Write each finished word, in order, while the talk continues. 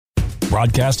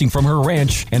Broadcasting from her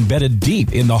ranch embedded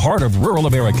deep in the heart of rural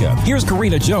America, here's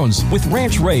Karina Jones with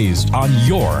Ranch Raised on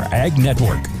your Ag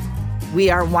Network. We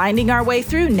are winding our way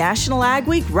through National Ag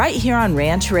Week right here on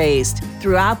Ranch Raised.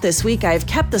 Throughout this week, I have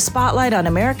kept the spotlight on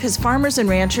America's farmers and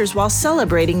ranchers while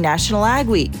celebrating National Ag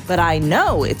Week. But I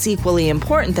know it's equally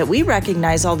important that we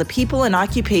recognize all the people and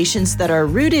occupations that are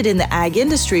rooted in the ag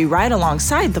industry right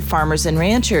alongside the farmers and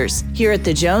ranchers. Here at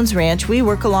the Jones Ranch, we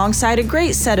work alongside a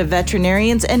great set of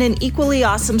veterinarians and an equally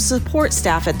awesome support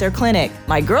staff at their clinic.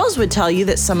 My girls would tell you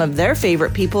that some of their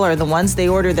favorite people are the ones they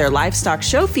order their livestock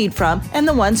show feed from and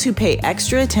the ones who pay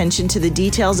extra attention to the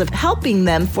details of helping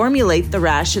them formulate the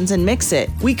rations and mix it.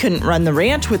 We couldn't run the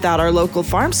ranch without our local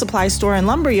farm supply store and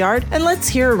lumberyard, and let's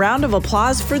hear a round of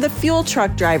applause for the fuel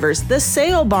truck drivers, the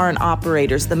sale barn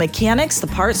operators, the mechanics, the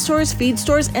parts stores, feed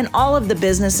stores, and all of the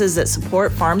businesses that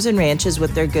support farms and ranches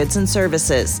with their goods and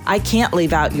services. I can't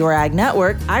leave out your Ag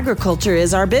Network. Agriculture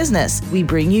is our business. We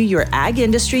bring you your ag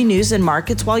industry news and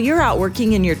markets while you're out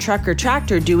working in your truck or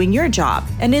tractor doing your job.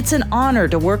 And it's an honor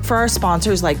to work for our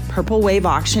sponsors like Purple Wave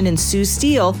Auction and Sioux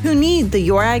Steel, who need the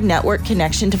Your Ag Network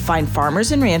connection to find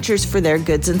farmers and ranchers for their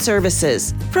goods and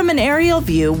services. From an aerial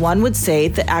view, one would say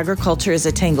that agriculture is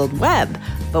a tangled web,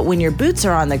 but when your boots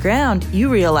are on the ground, you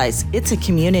realize it's a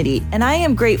community, and I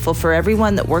am grateful for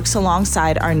everyone that works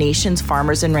alongside our nation's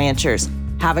farmers and ranchers.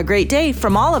 Have a great day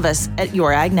from all of us at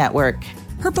Your Ag Network.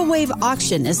 Purple Wave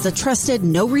Auction is the trusted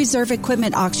no-reserve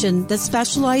equipment auction that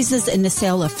specializes in the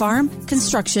sale of farm,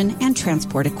 construction, and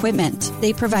transport equipment.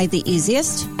 They provide the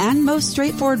easiest and most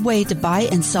straightforward way to buy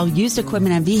and sell used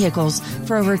equipment and vehicles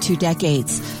for over 2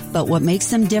 decades. But what makes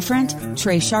them different?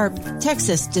 Trey Sharp,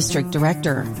 Texas District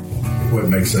Director. What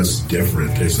makes us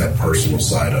different is that personal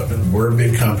side of it. We're a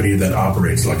big company that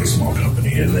operates like a small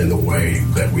company, and in the way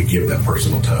that we give that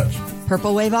personal touch.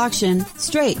 Purple Wave Auction,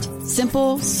 straight,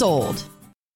 simple, sold.